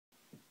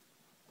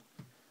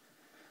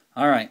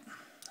Alright,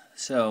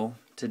 so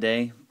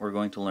today we're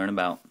going to learn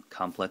about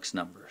complex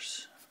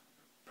numbers.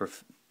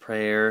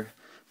 Prepare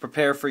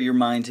for your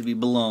mind to be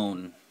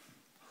blown.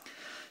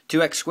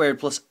 2x squared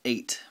plus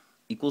 8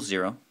 equals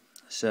 0.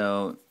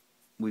 So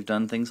we've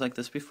done things like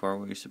this before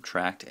where you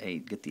subtract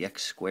 8, get the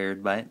x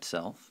squared by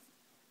itself.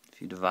 If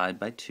you divide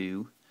by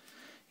 2,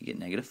 you get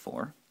negative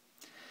 4.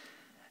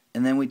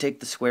 And then we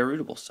take the square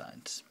root of both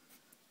sides,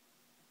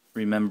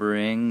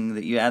 remembering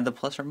that you add the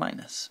plus or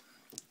minus.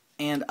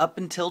 And up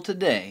until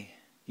today,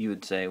 you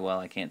would say, well,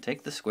 I can't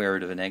take the square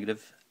root of a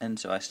negative, and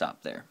so I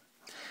stop there.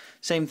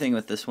 Same thing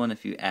with this one.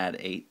 If you add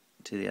 8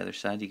 to the other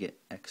side, you get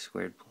x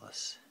squared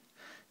plus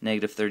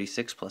negative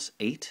 36 plus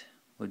 8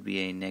 would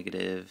be a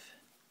negative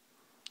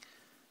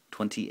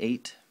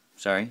 28.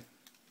 Sorry.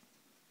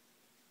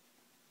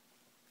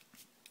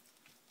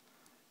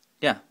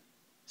 Yeah,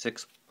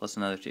 6 plus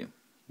another 2.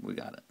 We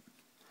got it.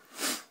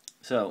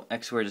 So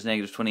x squared is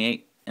negative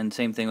 28, and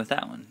same thing with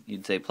that one.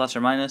 You'd say plus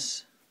or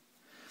minus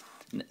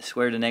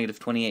square root of negative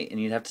 28, and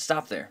you'd have to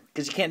stop there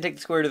because you can't take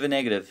the square root of a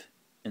negative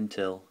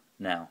until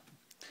now.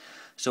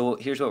 So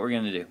here's what we're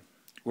going to do.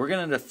 We're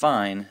going to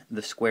define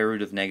the square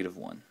root of negative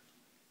 1.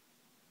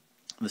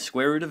 The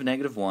square root of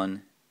negative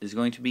 1 is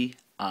going to be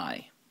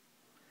I.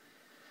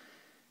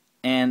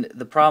 And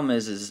the problem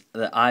is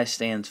that I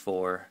stands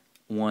for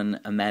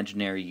one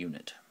imaginary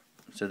unit.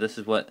 So this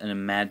is what an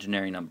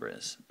imaginary number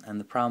is. And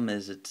the problem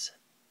is it's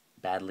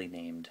badly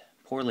named,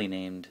 poorly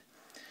named,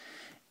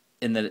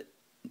 in that it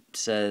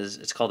says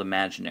it's called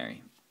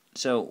imaginary.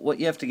 So what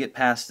you have to get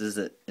past is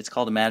that it's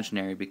called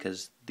imaginary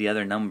because the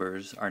other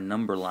numbers, our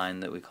number line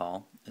that we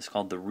call, is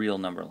called the real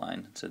number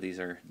line. So these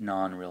are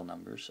non-real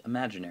numbers,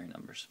 imaginary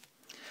numbers.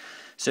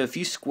 So if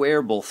you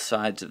square both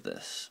sides of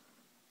this,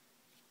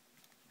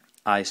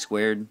 I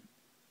squared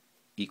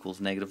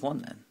equals negative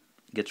 1 then.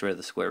 Gets rid of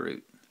the square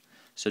root.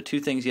 So two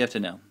things you have to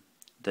know.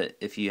 That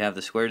if you have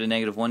the square root of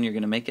negative 1, you're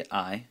going to make it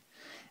I.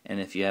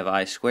 And if you have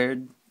I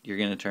squared, you're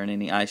going to turn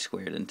any I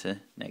squared into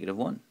negative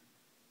 1.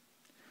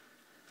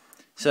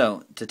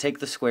 So to take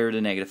the square root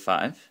of negative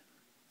 5,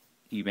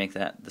 you make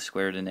that the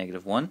square root of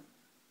negative 1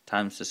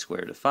 times the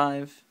square root of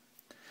 5.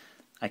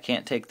 I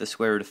can't take the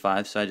square root of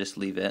 5, so I just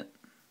leave it.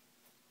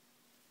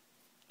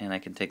 And I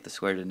can take the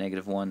square root of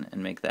negative 1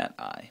 and make that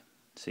I.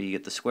 So you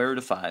get the square root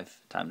of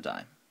 5 times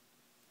I.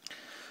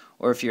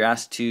 Or if you're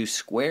asked to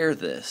square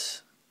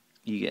this,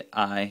 you get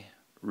I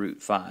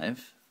root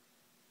 5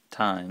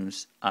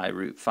 times I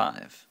root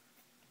 5.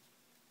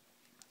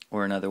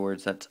 Or in other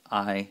words, that's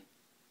I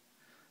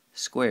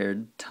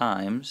squared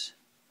times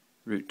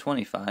root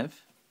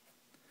 25.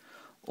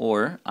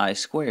 Or I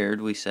squared,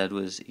 we said,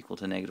 was equal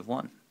to negative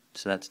 1.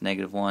 So that's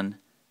negative 1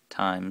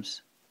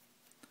 times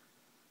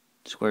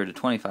square root of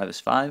 25 is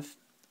 5,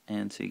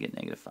 and so you get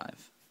negative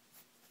 5.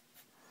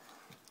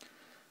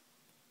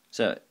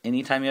 So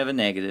anytime you have a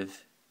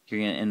negative, you're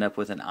going to end up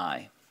with an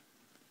I.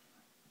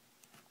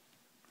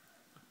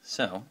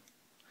 So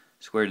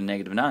square root of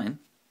negative 9,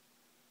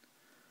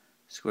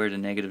 square root of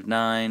negative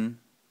 9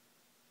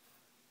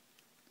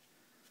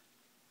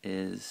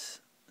 is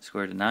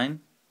square root of 9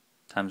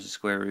 times the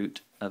square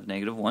root of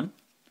negative 1.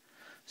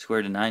 Square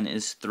root of 9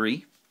 is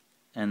 3,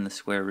 and the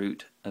square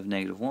root of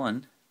negative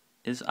 1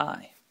 is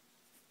I.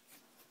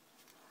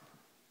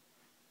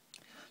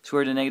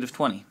 Square root of negative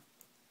 20.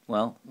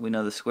 Well, we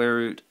know the square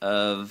root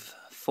of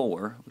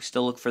 4. We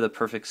still look for the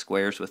perfect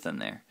squares within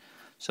there.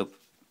 So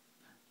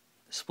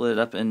split it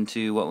up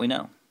into what we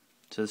know.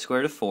 So the square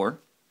root of 4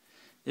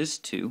 is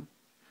 2.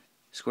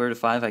 Square root of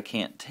 5 I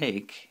can't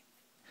take.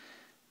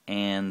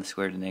 And the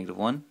square root of negative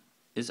 1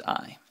 is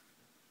I.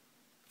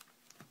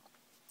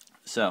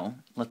 So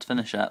let's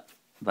finish up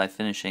by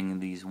finishing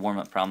these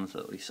warm-up problems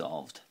that we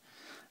solved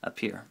up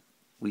here.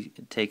 We've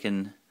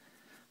taken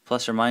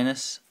plus or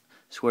minus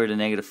square root of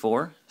negative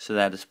 4, so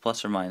that is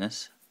plus or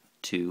minus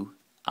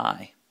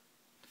 2i.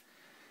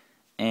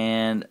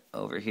 And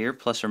over here,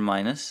 plus or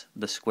minus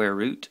the square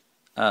root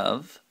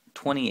of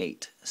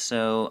 28.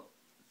 So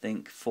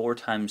think 4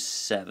 times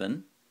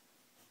 7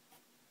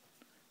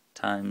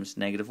 times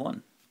negative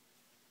 1.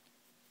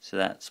 So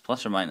that's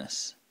plus or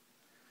minus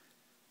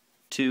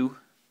 2,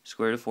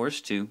 square root of 4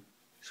 is 2,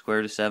 square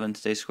root of 7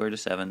 stays square root of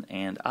 7,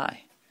 and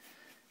I.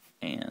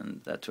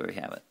 And that's where we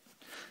have it.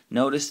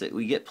 Notice that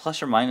we get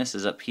plus or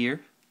minuses up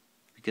here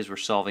because we're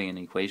solving an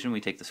equation.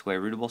 We take the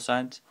square root of both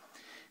sides.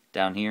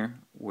 Down here,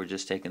 we're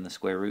just taking the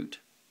square root.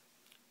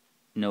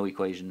 No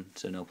equation,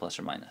 so no plus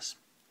or minus.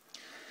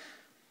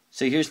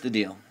 So here's the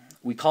deal.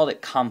 We called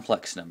it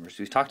complex numbers.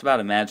 We've talked about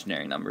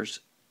imaginary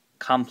numbers.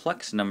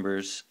 Complex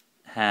numbers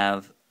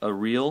have a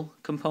real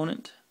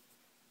component,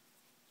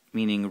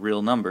 meaning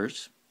real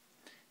numbers,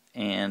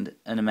 and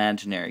an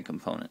imaginary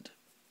component.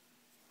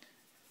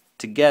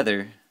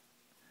 Together,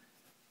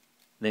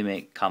 they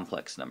make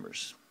complex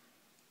numbers.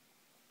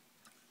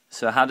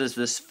 So how does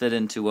this fit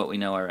into what we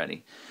know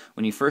already?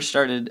 When you first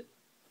started,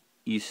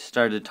 you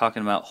started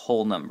talking about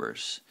whole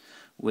numbers,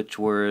 which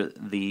were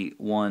the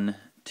 1,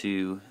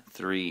 2,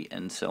 3,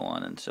 and so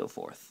on and so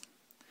forth.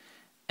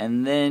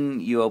 And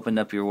then you opened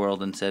up your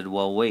world and said,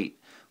 well, wait,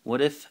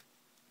 what if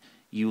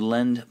you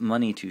lend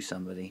money to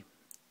somebody,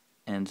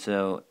 and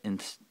so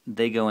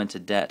they go into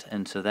debt,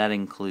 and so that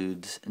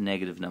includes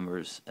negative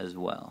numbers as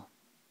well.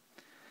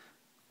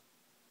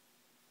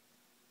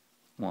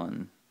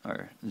 1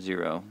 or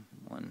 0,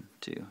 1,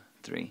 2,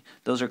 3.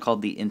 Those are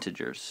called the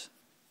integers.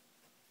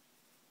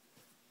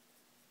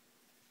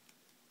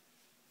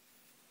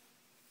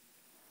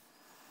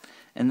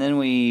 And then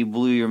we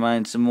blew your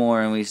mind some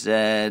more and we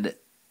said,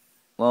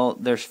 well,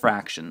 there's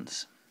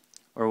fractions,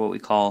 or what we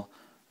call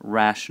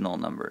rational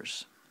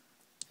numbers.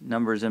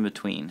 Numbers in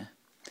between.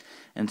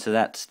 And so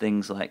that's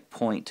things like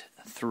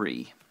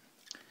 0.3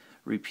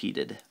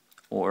 repeated,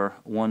 or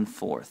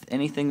 1/4.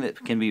 Anything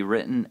that can be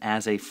written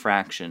as a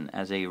fraction,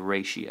 as a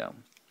ratio.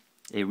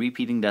 A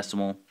repeating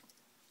decimal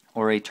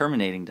or a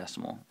terminating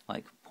decimal,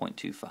 like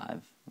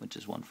 0.25, which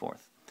is 1/4.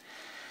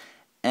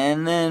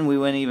 And then we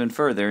went even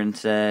further and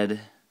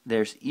said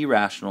there's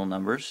irrational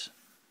numbers.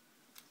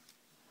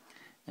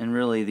 And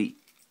really the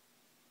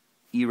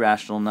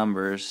irrational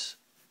numbers,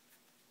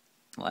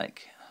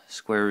 like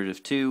square root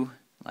of 2,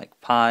 like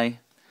pi,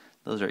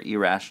 those are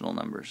irrational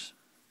numbers.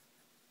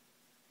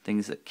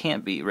 Things that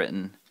can't be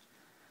written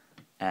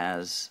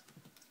as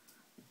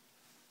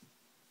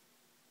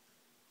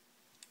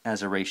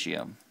a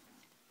ratio.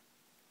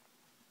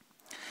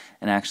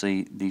 And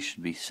actually these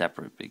should be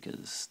separate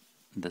because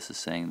this is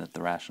saying that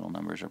the rational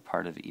numbers are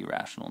part of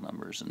irrational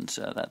numbers, and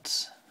so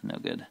that's no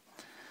good.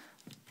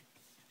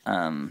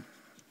 I'm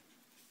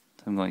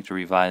going to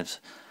revise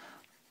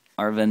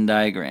our Venn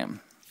diagram.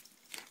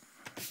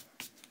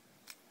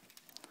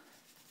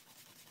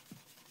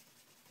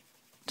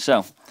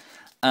 So,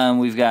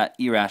 we've got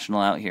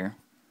irrational out here,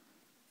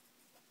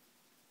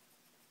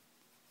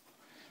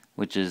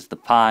 which is the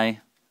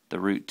pi, the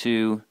root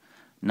 2,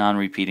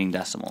 non-repeating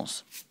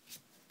decimals,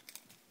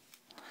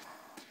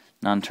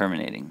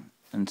 non-terminating.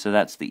 And so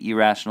that's the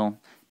irrational.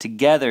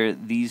 Together,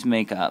 these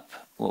make up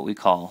what we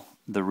call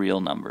the real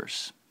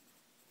numbers.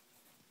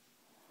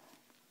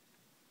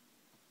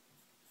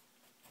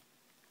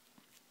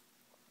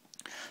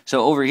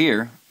 So over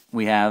here,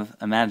 we have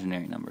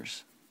imaginary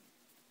numbers,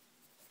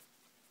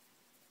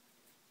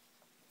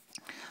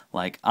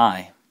 like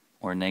I,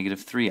 or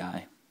negative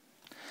 3i,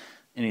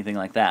 anything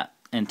like that.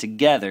 And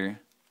together,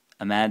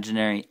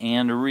 imaginary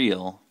and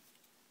real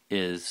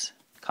is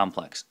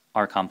complex,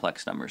 are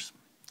complex numbers.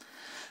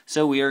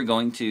 So we are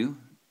going to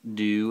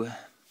do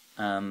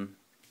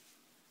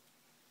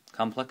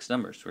complex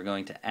numbers. We're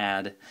going to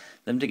add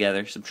them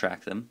together,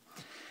 subtract them.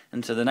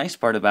 And so the nice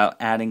part about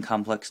adding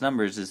complex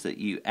numbers is that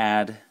you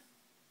add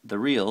the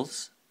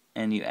reals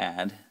and you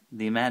add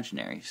the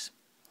imaginaries.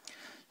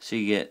 So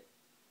you get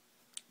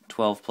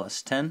 12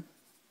 plus 10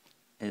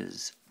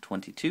 is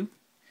 22,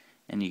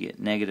 and you get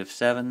negative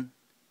 7i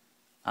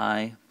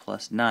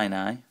plus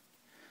 9i,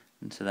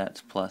 and so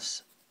that's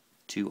plus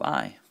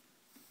 2i.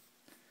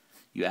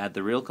 You add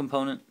the real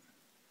component,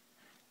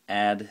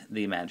 add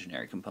the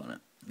imaginary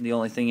component. The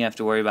only thing you have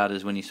to worry about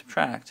is when you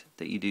subtract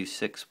that you do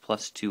 6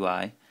 plus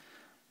 2i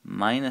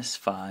minus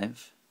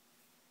 5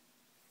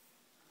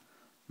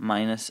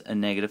 minus a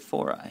negative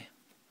 4i.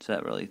 So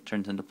that really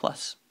turns into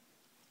plus.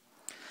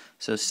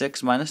 So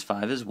 6 minus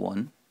 5 is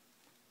 1,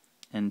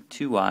 and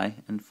 2i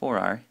and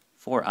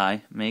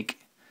 4i make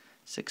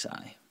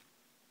 6i.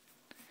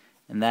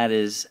 And that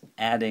is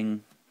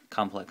adding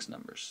complex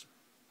numbers.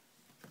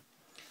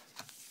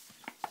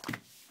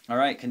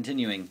 Alright,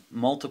 continuing.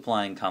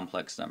 Multiplying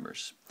complex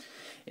numbers.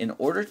 In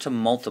order to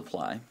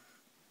multiply,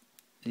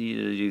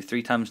 you do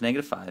 3 times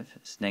negative 5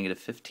 is negative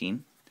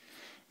 15.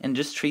 And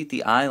just treat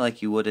the I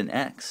like you would an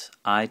x.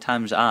 I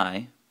times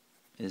I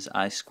is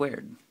I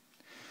squared.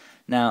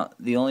 Now,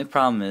 the only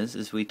problem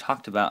is we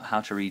talked about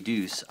how to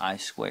reduce I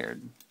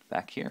squared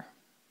back here.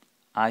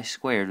 I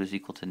squared was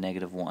equal to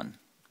negative 1.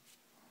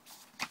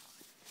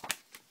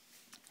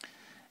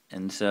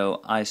 And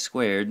so I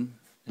squared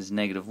is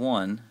negative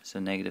 1, so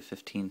negative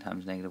 15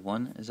 times negative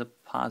 1 is a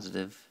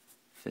positive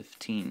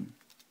 15.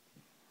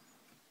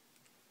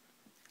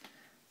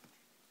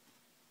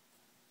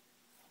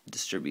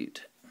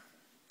 Distribute.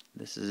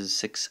 This is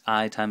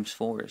 6i times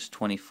 4 is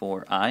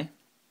 24i.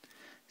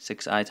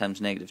 6i times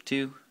negative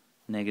 2,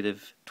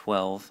 negative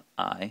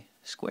 12i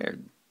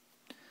squared.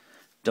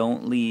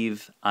 Don't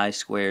leave I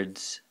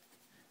squareds,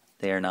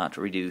 they are not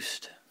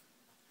reduced.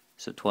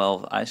 So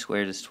 12i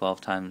squared is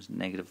 12 times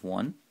negative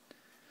 1.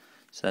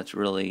 So that's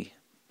really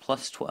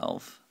plus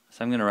 12.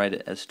 So I'm going to write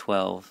it as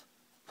 12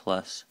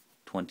 plus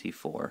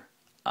 24i.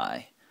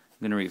 I'm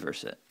going to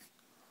reverse it,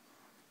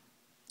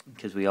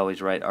 because we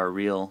always write our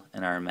real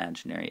and our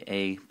imaginary,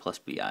 a plus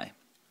bi.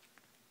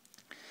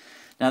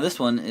 Now this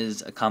one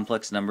is a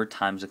complex number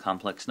times a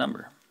complex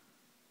number.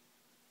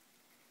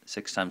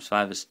 6 times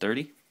 5 is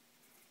 30,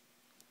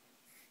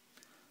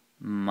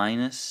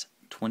 minus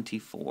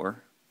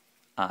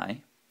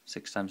 24i,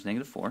 6 times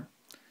negative 4.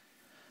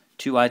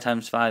 2i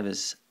times 5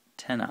 is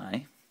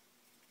 10i,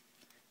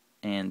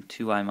 and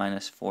 2i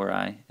minus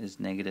 4i is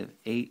negative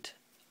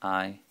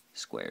 8i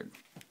squared.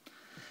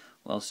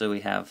 Well, so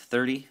we have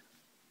 30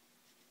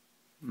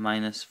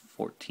 minus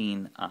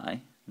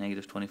 14i,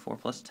 negative 24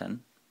 plus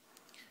 10,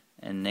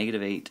 and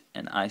negative 8,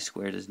 and I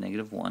squared is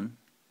negative 1.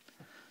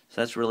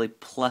 So that's really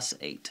plus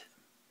 8.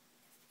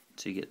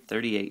 So you get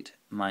 38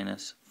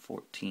 minus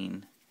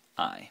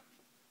 14i.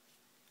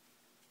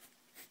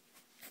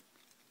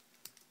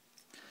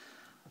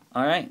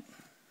 Alright,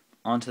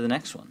 on to the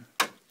next one.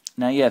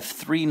 Now you have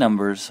three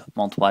numbers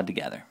multiplied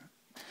together.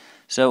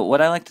 So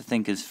what I like to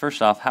think is,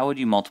 first off, how would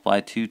you multiply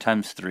 2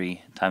 times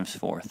 3 times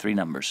 4? Three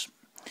numbers.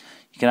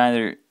 You can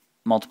either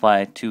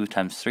multiply 2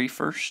 times 3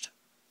 first,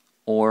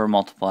 or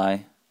multiply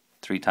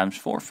 3 times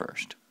 4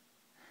 first.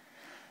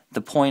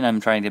 The point I'm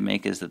trying to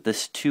make is that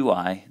this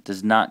 2i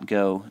does not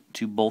go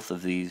to both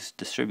of these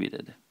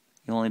distributed.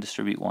 You only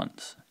distribute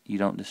once. You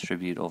don't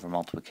distribute over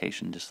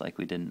multiplication just like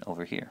we did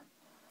over here.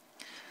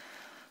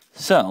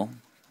 So,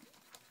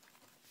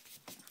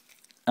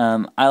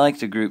 I like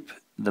to group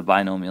the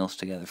binomials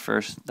together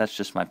first. That's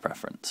just my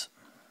preference.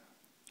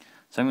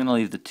 So I'm going to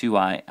leave the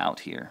 2i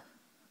out here.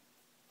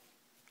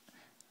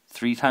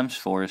 3 times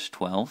 4 is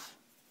 12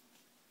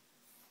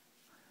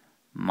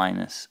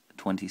 minus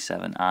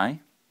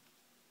 27i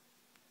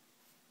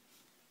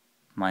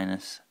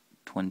minus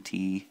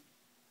 28i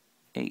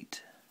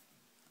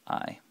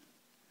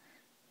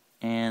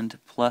and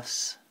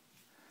plus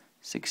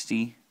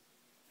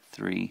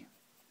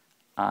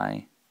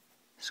 63i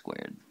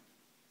squared.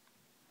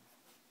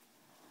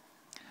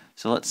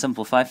 So let's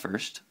simplify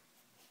first.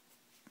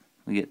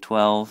 We get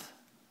 12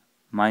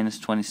 minus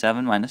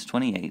 27 minus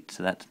 28,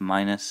 so that's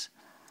minus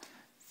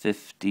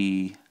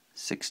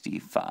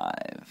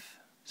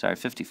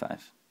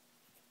 55.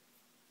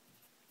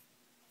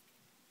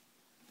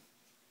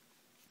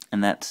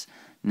 And that's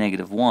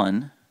negative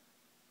 1.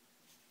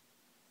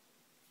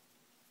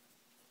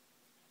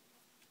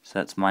 So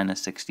that's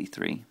minus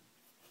 63.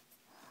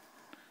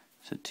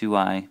 So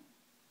 2i,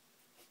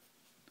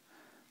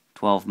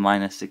 12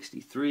 minus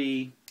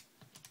 63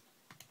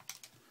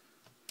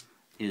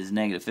 is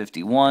negative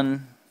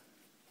 51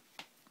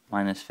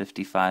 minus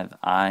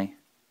 55i.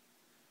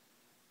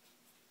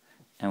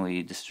 And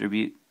we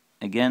distribute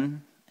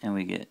again, and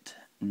we get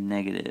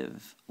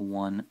negative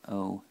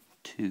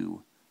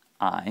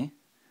 102i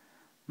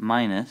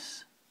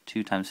minus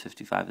 2 times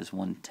 55 is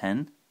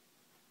 110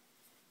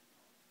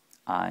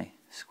 I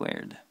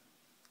squared.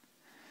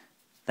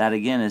 That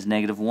again is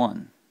negative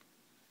 1.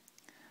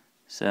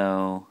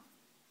 So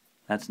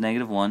that's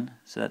negative 1.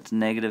 So that's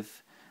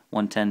negative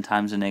 110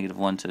 times a negative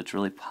 1, so it's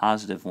really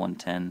positive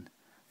 110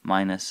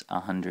 minus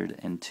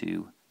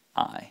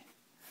 102i.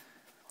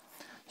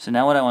 So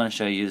now what I want to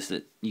show you is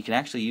that you can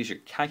actually use your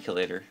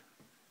calculator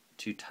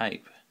to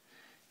type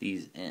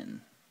these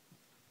in.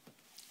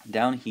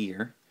 Down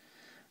here,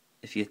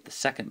 if you hit the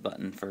second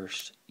button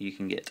first, you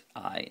can get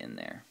I in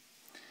there.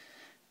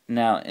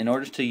 Now, in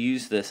order to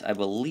use this, I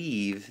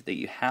believe that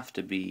you have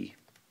to be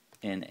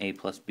in A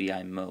plus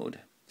BI mode.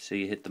 So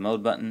you hit the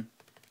mode button,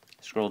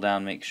 scroll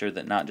down, make sure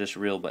that not just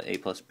real but A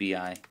plus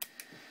BI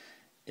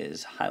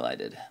is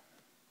highlighted.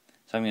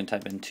 So I'm going to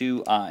type in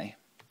 2i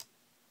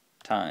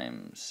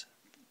times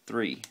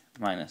 3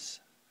 minus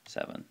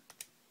 7i,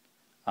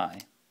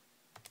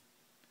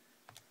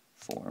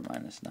 4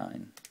 minus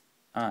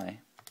 9i,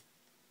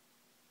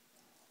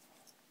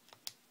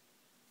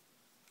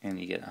 and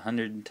you get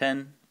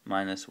 110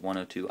 minus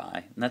 102i,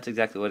 and that's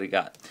exactly what it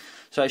got.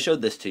 So I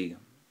showed this to you.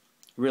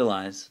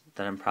 Realize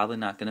that I'm probably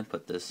not going to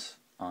put this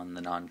on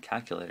the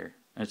non-calculator.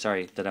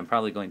 Sorry, that I'm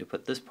probably going to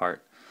put this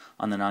part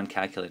on the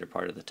non-calculator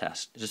part of the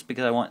test, just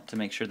because I want to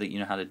make sure that you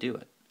know how to do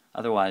it.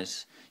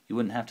 Otherwise, you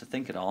wouldn't have to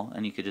think at all,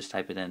 and you could just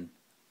type it in.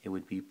 It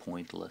would be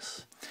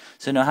pointless.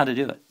 So know how to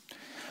do it.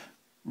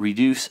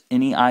 Reduce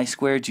any I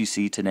squared you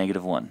see to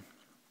negative 1.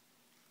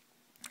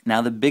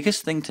 Now the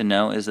biggest thing to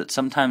know is that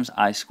sometimes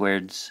I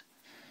squareds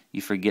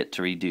you forget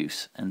to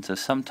reduce, and so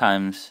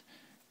sometimes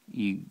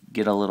you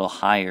get a little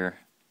higher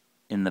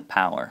in the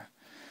power.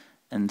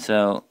 And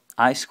so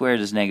I squared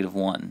is negative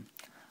 1.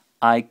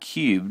 I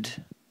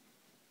cubed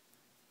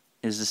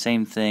is the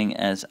same thing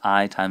as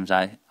I times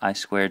I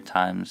squared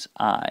times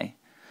I.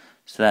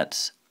 So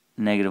that's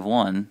negative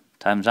 1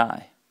 times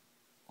I,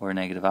 or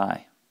negative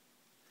I.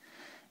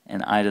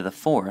 And I to the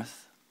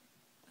fourth,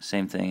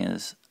 same thing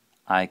as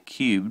I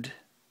cubed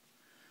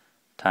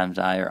times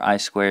I, or I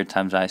squared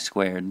times I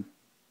squared.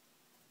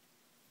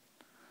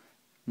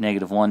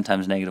 Negative 1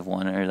 times negative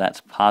 1, or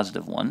that's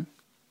positive 1.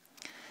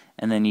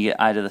 And then you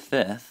get I to the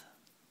fifth,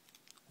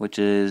 which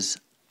is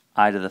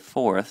I to the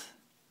fourth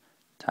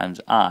times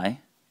I,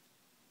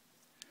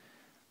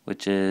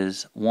 which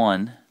is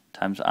 1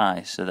 times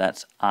I. So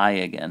that's I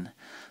again.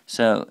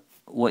 So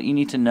what you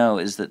need to know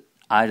is that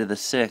I to the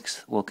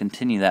sixth will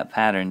continue that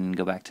pattern and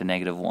go back to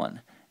negative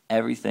 1.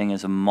 Everything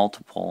is a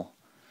multiple.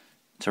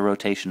 It's a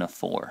rotation of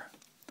 4.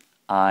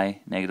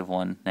 I, negative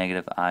 1,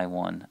 negative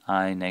I1,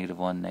 I, negative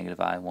 1, negative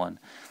I1.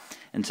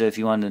 And so if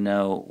you wanted to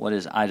know what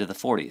is I to the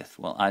 40th,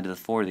 well, I to the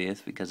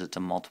 40th, because it's a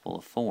multiple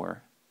of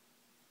 4,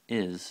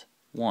 is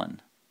 1.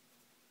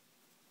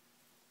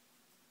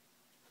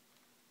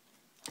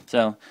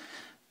 So,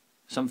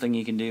 something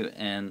you can do,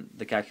 and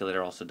the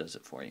calculator also does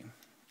it for you.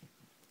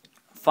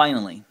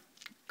 Finally,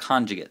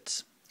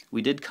 conjugates.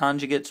 We did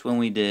conjugates when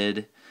we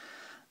did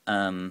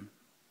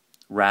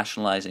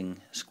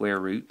rationalizing square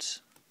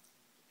roots.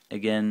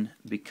 Again,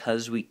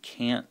 because we're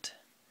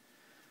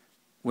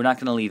not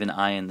going to leave an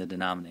I in the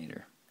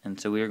denominator. And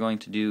so we are going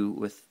to do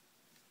with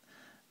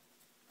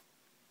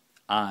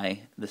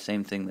I the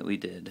same thing that we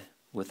did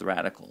with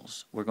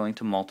radicals. We're going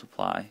to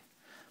multiply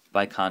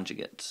by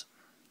conjugates.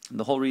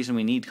 The whole reason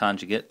we need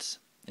conjugates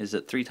is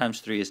that 3 times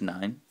 3 is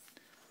 9.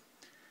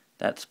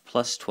 That's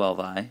plus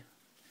 12i.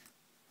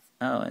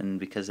 Oh, and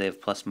because they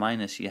have plus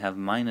minus, you have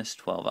minus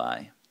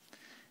 12i.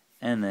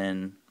 And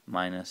then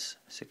minus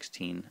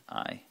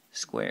 16i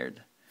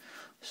squared.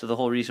 So the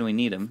whole reason we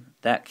need them,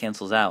 that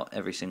cancels out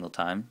every single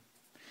time.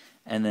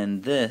 And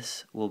then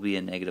this will be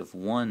a negative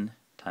 1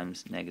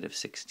 times negative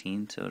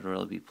 16, so it'll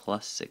really be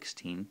plus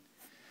 16.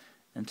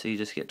 And so you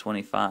just get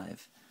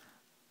 25.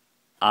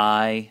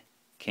 I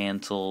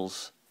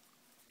cancels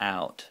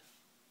out.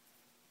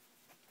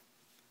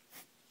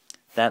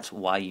 That's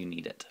why you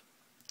need it.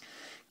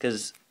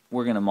 Because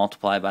we're going to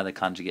multiply by the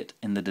conjugate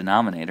in the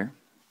denominator.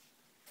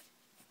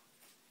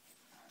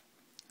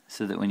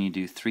 So that when you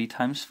do 3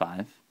 times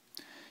 5,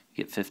 you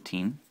get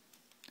 15.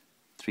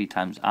 3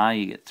 times I,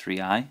 you get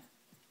 3i,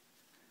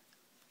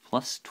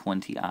 plus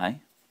 20i,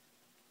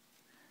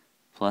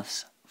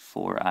 plus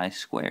 4i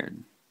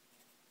squared.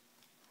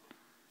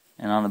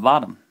 And on the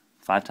bottom,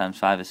 5 times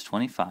 5 is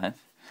 25.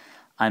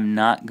 I'm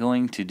not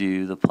going to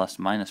do the plus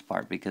minus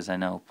part because I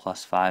know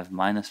plus 5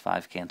 minus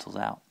 5 cancels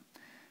out.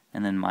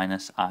 And then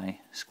minus I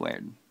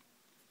squared.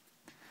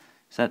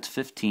 So that's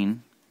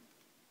 15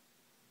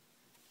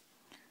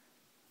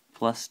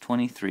 plus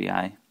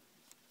 23i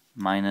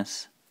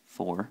minus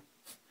 4.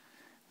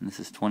 And this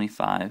is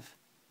 25.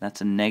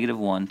 That's a negative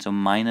 1. So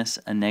minus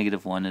a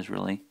negative 1 is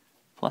really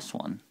plus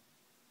 1.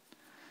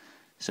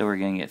 So we're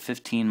going to get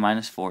 15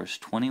 minus 4 is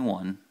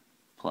 21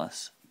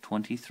 plus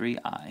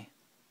 23i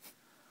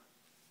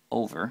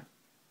over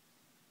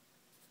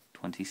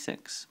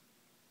 26.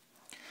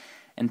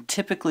 And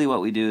typically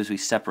what we do is we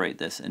separate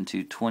this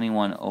into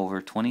 21 over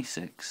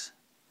 26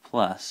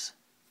 plus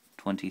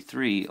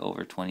 23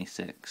 over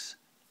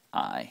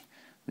 26i.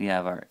 We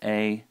have our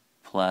a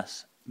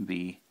plus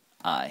bi,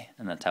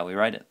 and that's how we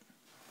write it.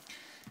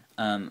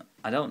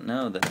 I don't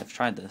know that I've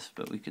tried this,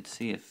 but we could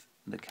see if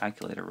the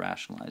calculator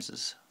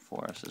rationalizes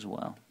for us as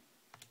well.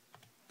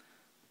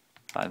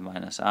 5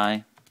 minus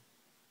I.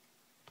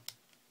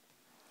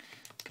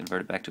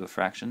 Convert it back to a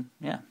fraction.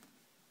 Yeah.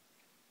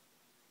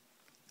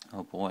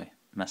 Oh boy,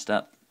 messed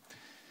up.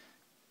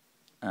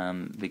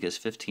 Because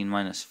 15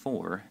 minus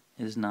 4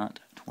 is not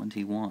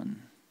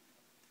 21,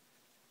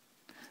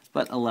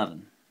 but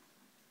 11.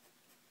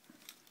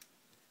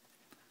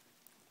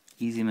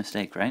 Easy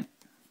mistake, right?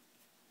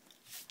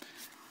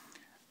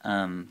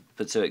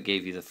 But so it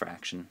gave you the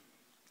fraction.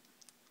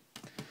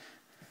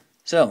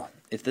 So,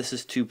 if this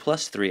is 2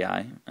 plus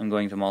 3i, I'm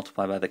going to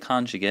multiply by the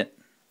conjugate,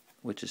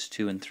 which is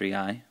 2 and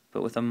 3i,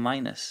 but with a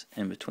minus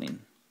in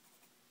between.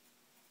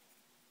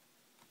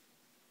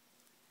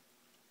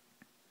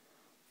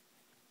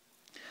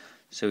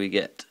 So we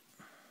get,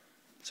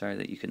 sorry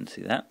that you couldn't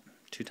see that,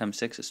 2 times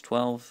 6 is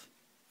 12,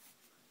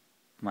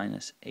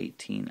 minus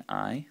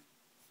 18i,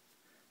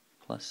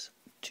 plus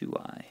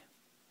 2i,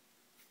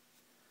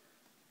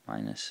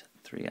 minus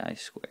 3i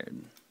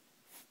squared.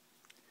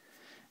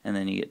 And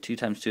then you get 2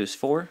 times 2 is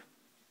 4,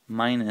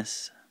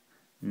 minus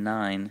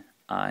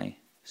 9i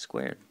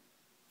squared.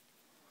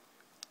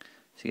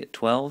 So you get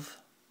 12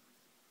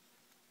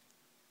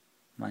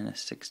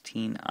 minus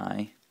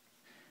 16i,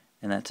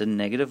 and that's a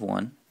negative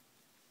 1.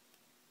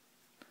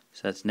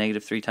 So that's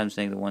negative 3 times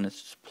negative 1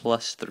 is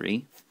plus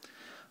 3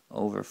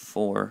 over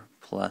 4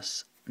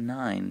 plus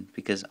 9,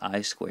 because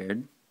I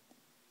squared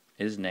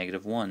is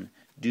negative 1.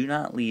 Do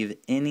not leave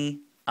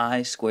any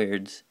I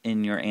squareds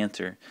in your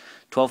answer.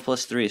 12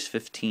 plus 3 is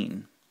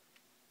 15.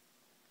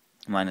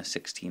 Minus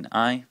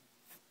 16i.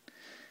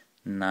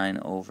 9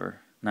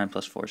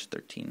 plus 4 is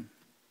 13.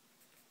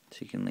 So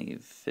you can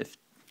leave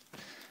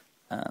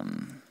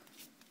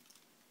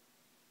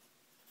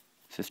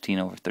 15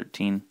 over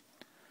 13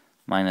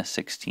 minus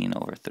 16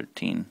 over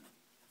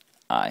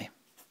 13i.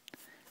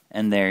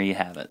 And there you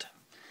have it.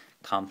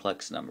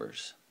 Complex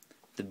numbers.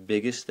 The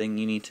biggest thing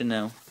you need to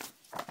know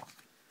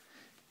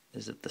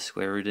is that the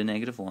square root of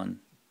negative 1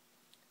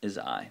 is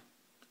I.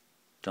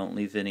 Don't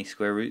leave any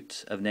square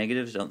roots of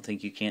negatives. Don't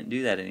think you can't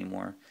do that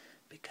anymore,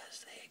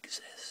 because they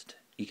exist.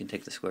 You can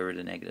take the square root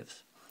of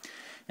negatives.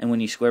 And when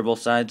you square both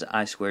sides,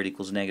 I squared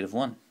equals negative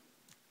 1.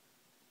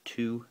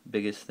 Two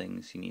biggest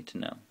things you need to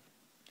know.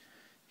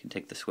 You can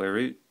take the square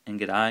root and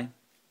get I.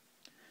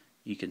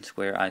 You can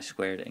square I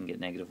squared and get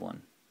negative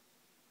 1.